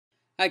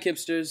Hi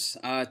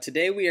Kipsters,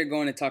 today we are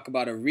going to talk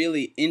about a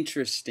really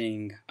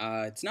interesting,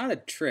 it's not a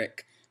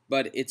trick,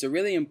 but it's a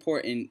really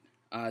important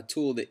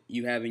tool that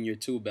you have in your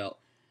tool belt.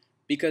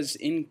 Because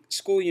in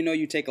school,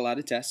 you take a lot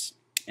of tests,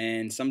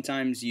 and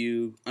sometimes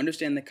you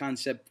understand the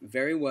concept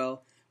very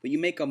well, but you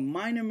make a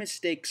minor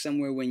mistake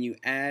somewhere when you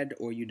add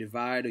or you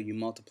divide or you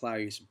multiply or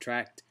you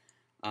subtract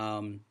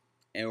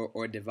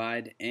or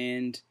divide,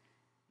 and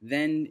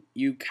then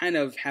you kind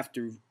of have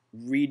to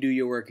redo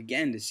your work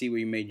again to see where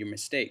you made your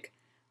mistake.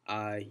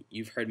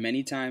 You've heard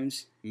many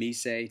times me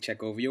say,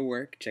 check over your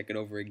work, check it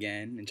over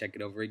again, and check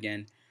it over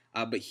again.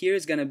 But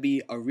here's going to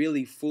be a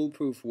really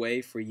foolproof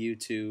way for you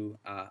to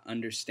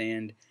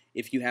understand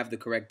if you have the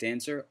correct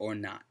answer or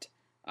not.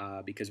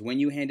 Because when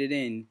you hand it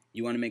in,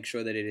 you want to make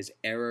sure that it is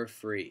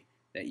error-free,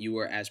 that you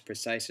are as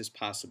precise as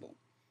possible.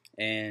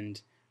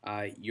 And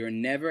you're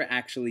never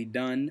actually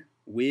done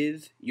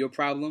with your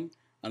problem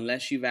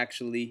unless you've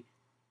actually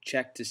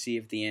checked to see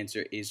if the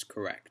answer is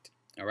correct.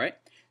 All right?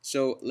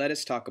 So let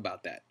us talk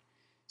about that.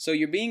 So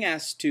you're being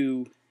asked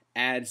to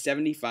add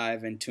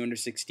 75 and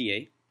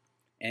 268,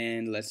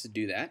 and let's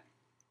do that.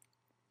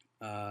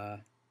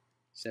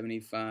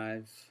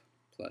 75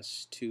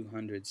 plus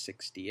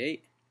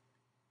 268,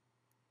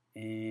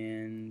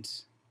 and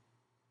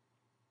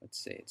let's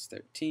say it's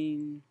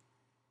 13,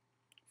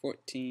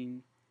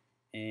 14,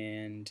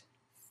 and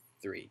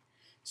 3.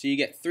 So you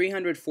get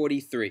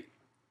 343.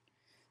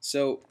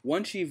 So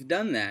once you've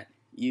done that,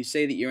 you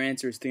say that your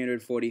answer is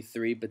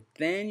 343, but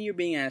then you're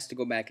being asked to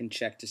go back and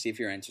check to see if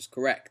your answer is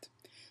correct.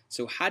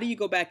 So how do you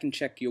go back and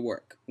check your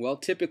work? Well,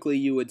 typically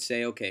you would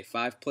say, okay,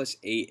 5 plus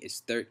 8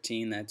 is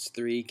 13, that's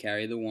 3,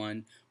 carry the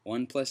 1.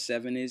 1 plus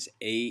 7 is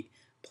 8,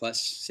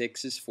 plus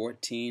 6 is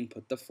 14,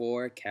 put the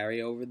 4, carry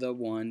over the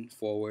 1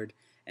 forward,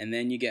 and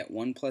then you get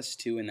 1 plus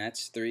 2, and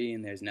that's 3,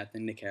 and there's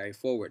nothing to carry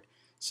forward.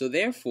 So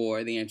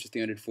therefore, the answer is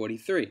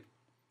 343.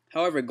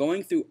 However,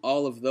 going through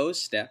all of those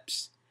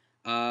steps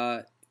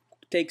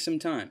takes some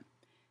time,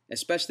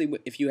 especially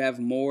if you have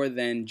more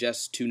than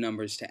just two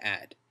numbers to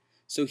add.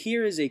 So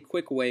here is a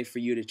quick way for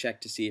you to check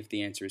to see if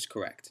the answer is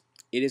correct.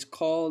 It is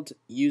called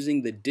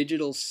using the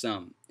digital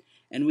sum,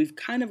 and we've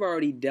kind of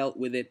already dealt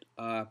with it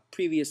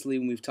previously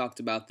when we've talked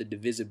about the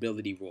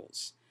divisibility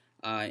rules,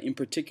 in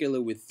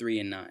particular with 3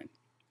 and 9.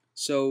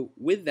 So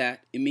with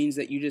that, it means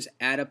that you just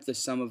add up the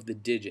sum of the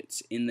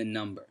digits in the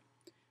number,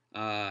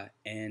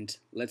 and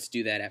let's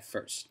do that at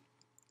first.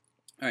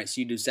 Alright,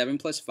 so you do 7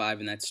 plus 5,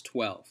 and that's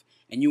 12.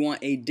 And you want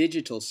a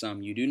digital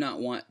sum. You do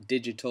not want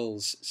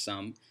digital's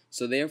sum.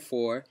 So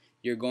therefore,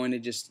 you're going to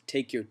just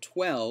take your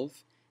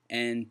 12,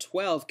 and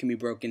 12 can be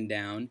broken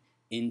down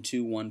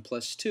into 1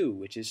 plus 2,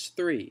 which is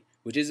 3,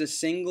 which is a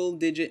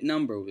single-digit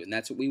number, and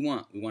that's what we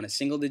want. We want a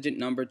single-digit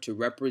number to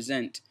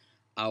represent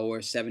our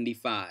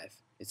 75.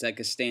 It's like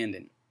a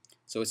stand-in.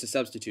 So it's a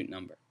substitute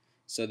number.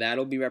 So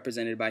that'll be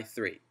represented by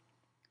 3.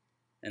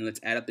 And let's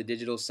add up the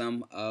digital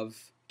sum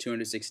of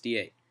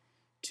 268.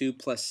 2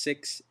 plus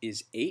 6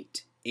 is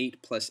 8.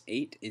 8 plus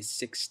 8 is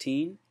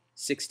 16.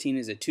 16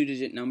 is a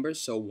two-digit number,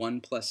 so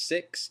 1 plus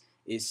 6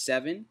 is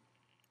 7.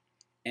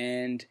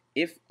 And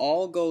if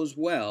all goes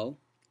well,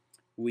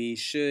 we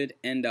should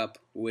end up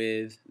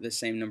with the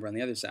same number on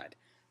the other side.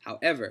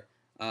 However,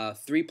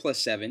 3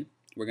 plus 7,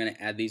 we're going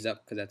to add these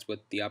up because that's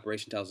what the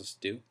operation tells us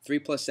to do. 3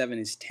 plus 7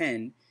 is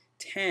 10.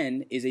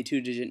 10 is a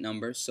two-digit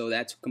number, so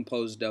that's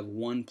composed of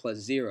 1 plus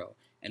 0.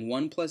 And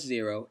 1 plus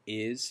 0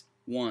 is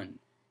 1.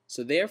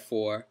 So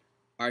therefore,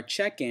 our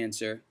check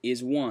answer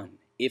is 1.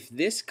 If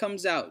this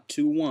comes out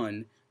to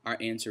 1, our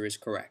answer is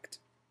correct.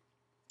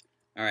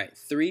 Alright,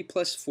 3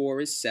 plus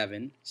 4 is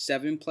 7.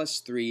 7 plus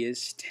 3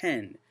 is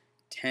 10.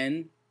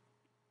 10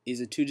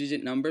 is a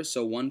two-digit number,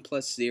 so 1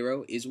 plus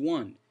 0 is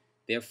 1.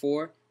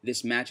 Therefore,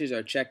 this matches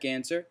our check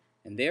answer,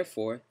 and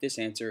therefore, this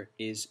answer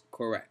is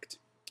correct.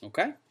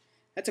 Okay?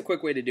 That's a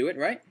quick way to do it,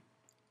 right?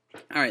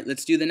 Alright,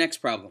 let's do the next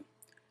problem.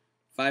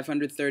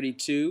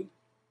 532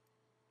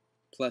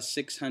 plus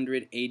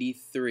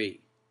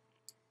 683.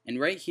 And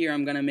right here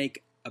I'm going to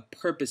make a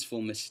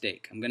purposeful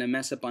mistake. I'm going to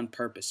mess up on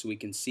purpose so we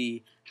can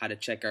see how to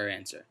check our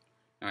answer.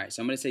 Alright,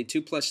 so I'm going to say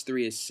 2 plus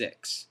 3 is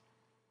 6.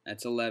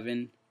 That's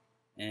 11,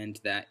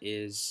 and that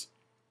is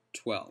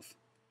 12.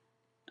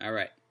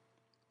 Alright,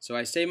 so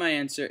I say my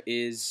answer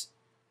is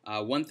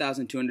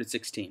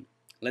 1,216.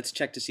 Let's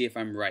check to see if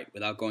I'm right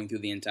without going through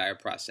the entire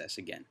process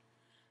again.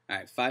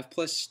 Alright, 5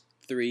 plus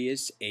 3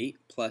 is 8,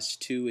 plus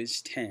 2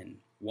 is 10.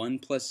 1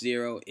 plus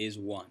 0 is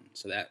 1,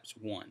 so that's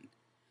 1.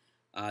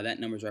 That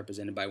number is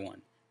represented by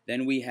 1.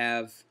 Then we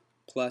have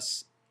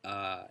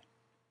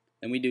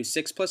then we do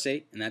 6 plus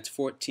 8, and that's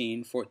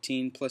 14.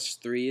 14 plus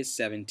 3 is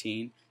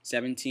 17.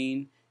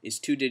 17 is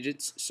two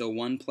digits, so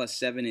 1 plus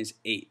 7 is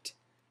 8.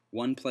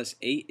 1 plus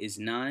 8 is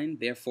 9,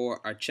 therefore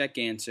our check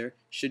answer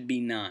should be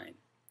 9.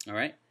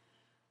 Alright?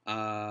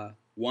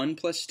 1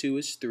 plus 2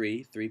 is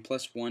 3. 3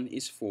 plus 1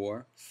 is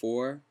 4.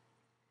 4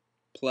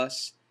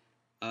 plus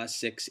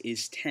 6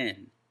 is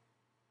 10.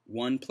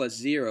 1 plus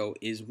 0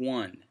 is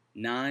 1.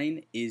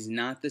 9 is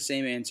not the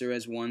same answer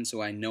as 1, so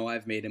I know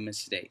I've made a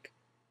mistake.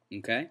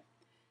 Okay?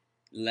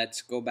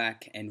 let's go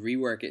back and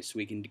rework it so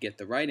we can get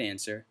the right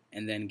answer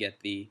and then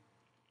get the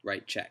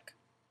right check.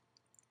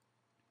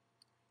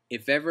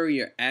 If ever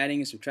you're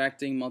adding,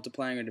 subtracting,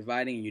 multiplying, or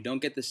dividing and you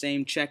don't get the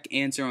same check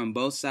answer on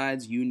both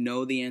sides, you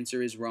know the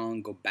answer is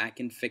wrong. Go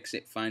back and fix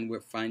it. Find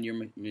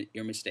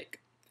your mistake.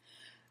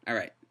 All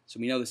right, so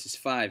we know this is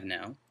 5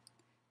 now.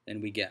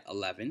 Then we get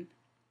 11,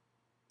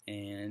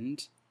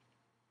 and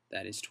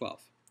that is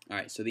 12. All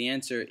right, so the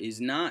answer is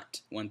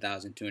not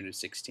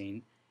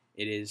 1,216.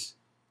 It is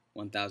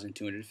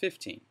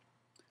 1,215.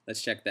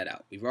 Let's check that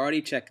out. We've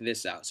already checked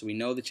this out, so we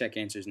know the check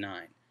answer is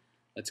 9.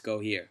 Let's go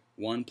here.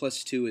 1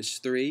 plus 2 is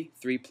 3.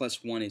 3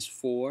 plus 1 is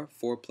 4.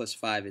 4 plus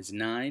 5 is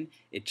 9.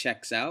 It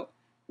checks out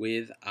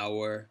with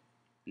our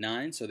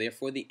 9, so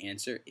therefore the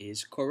answer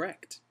is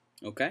correct.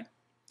 Okay?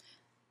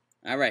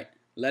 All right,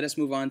 let us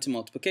move on to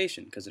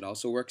multiplication because it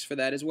also works for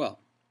that as well.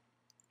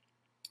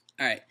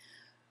 All right,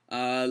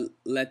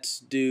 let's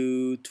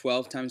do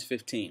 12 times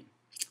 15.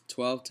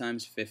 12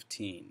 times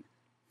 15.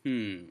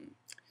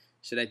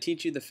 Should I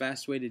teach you the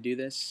fast way to do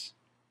this?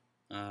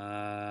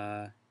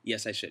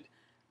 Yes, I should.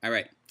 All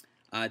right.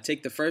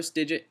 Take the first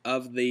digit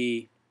of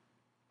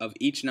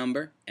each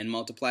number and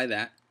multiply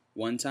that.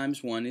 1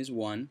 times 1 is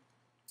 1.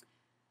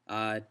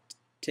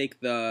 Take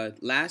the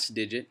last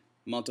digit,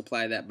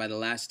 multiply that by the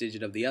last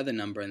digit of the other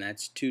number, and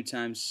that's 2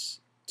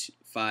 times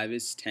 5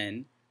 is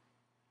 10.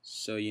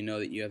 So you know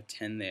that you have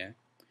 10 there.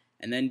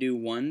 And then do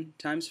 1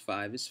 times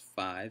 5 is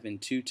 5,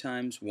 and 2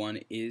 times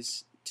 1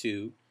 is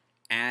 2.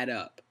 Add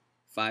up.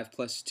 5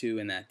 plus 2,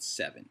 and that's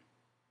 7.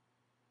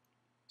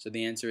 So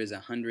the answer is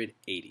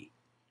 180.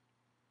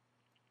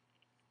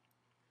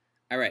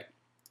 All right,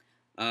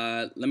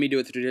 let me do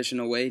it the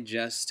traditional way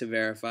just to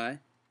verify.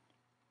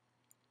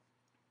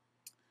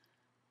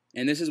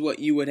 And this is what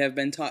you would have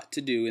been taught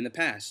to do in the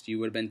past. You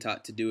would have been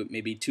taught to do it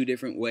maybe 2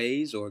 different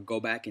ways or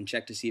go back and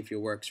check to see if your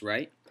work's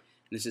right.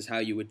 This is how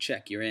you would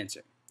check your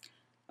answer.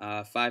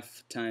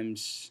 5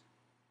 times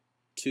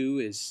 2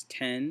 is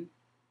 10.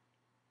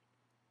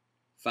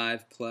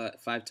 5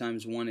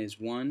 times 1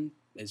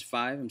 is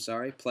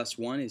 5, plus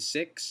 1 is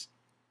 6.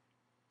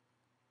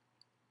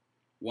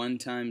 1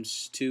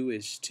 times 2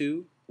 is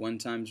 2. 1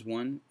 times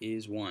 1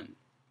 is 1.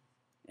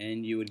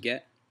 And you would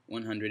get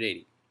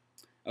 180.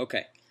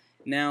 Okay,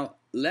 now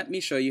let me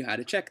show you how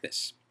to check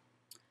this.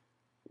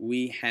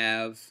 We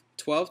have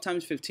 12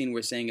 times 15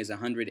 we're saying is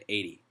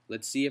 180.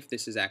 Let's see if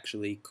this is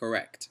actually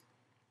correct.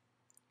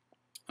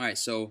 Alright,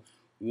 so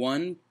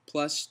 1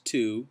 plus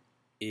 2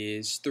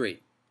 is 3.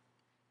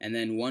 And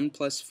then 1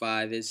 plus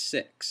 5 is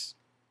 6.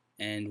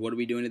 And what are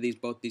we doing to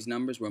both these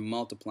numbers? We're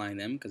multiplying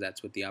them because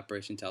that's what the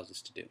operation tells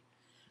us to do.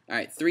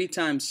 Alright, 3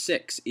 times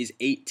 6 is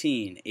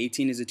 18.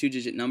 18 is a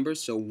 2-digit number,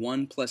 so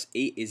 1 plus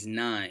 8 is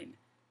 9.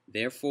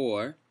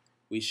 Therefore,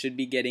 we should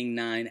be getting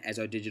 9 as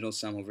our digital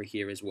sum over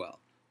here as well.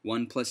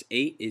 1 plus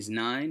 8 is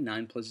 9.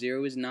 9 plus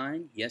 0 is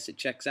 9. Yes, it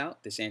checks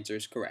out. This answer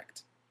is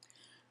correct.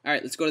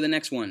 Alright, let's go to the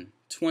next one.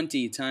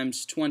 20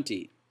 times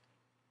 20.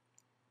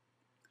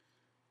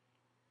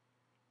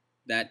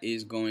 That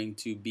is going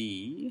to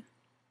be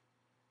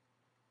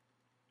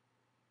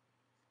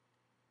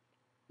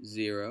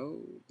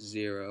 0,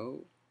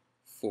 0,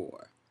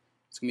 4.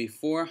 It's going to be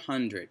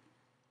 400.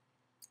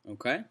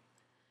 Okay?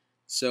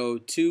 So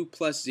 2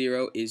 plus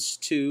 0 is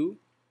 2,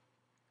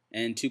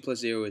 and 2 plus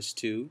 0 is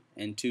 2,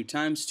 and 2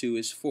 times 2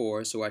 is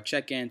 4, so our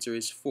check answer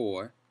is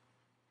 4.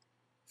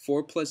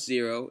 4 plus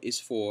 0 is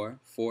 4.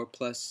 4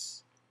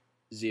 plus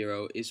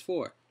 0 is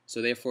 4.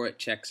 So therefore it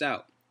checks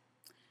out.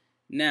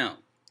 Now,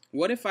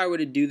 what if I were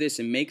to do this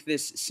and make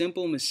this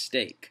simple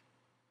mistake?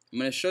 I'm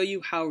going to show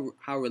you how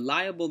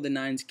reliable the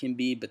 9s can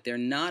be, but they're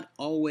not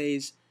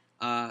always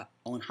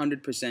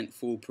 100%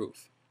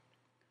 foolproof.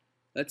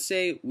 Let's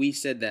say we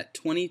said that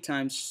 20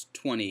 times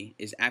 20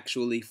 is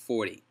actually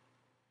 40.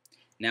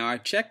 Now our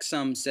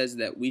checksum says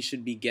that we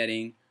should be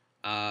getting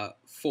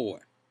 4.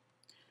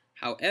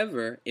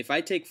 However, if I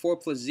take 4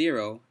 plus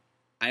 0,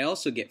 I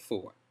also get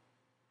 4.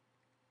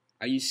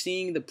 Are you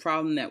seeing the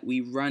problem that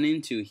we run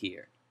into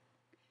here?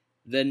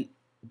 The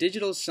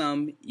digital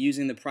sum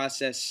using the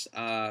process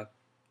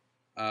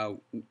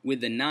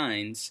with the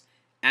 9s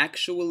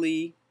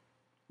actually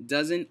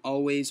doesn't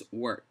always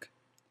work.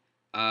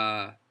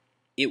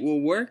 It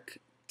will work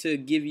to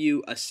give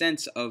you a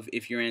sense of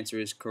if your answer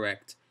is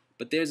correct,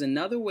 but there's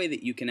another way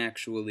that you can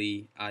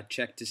actually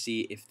check to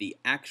see if the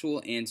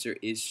actual answer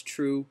is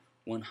true,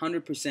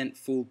 100%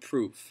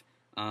 foolproof.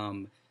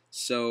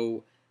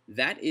 So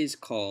that is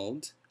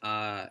called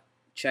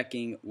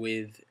checking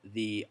with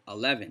the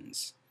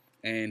 11s.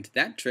 And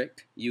that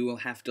trick you will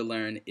have to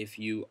learn if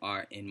you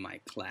are in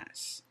my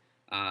class.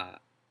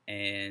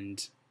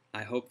 And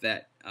I hope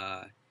that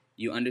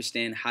you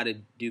understand how to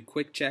do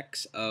quick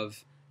checks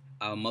of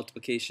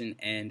multiplication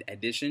and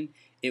addition.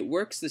 It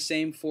works the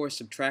same for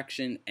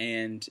subtraction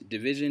and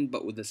division,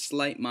 but with a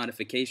slight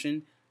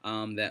modification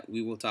that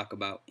we will talk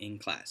about in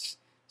class.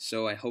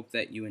 So I hope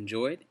that you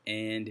enjoyed,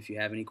 and if you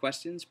have any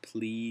questions,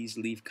 please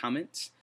leave comments.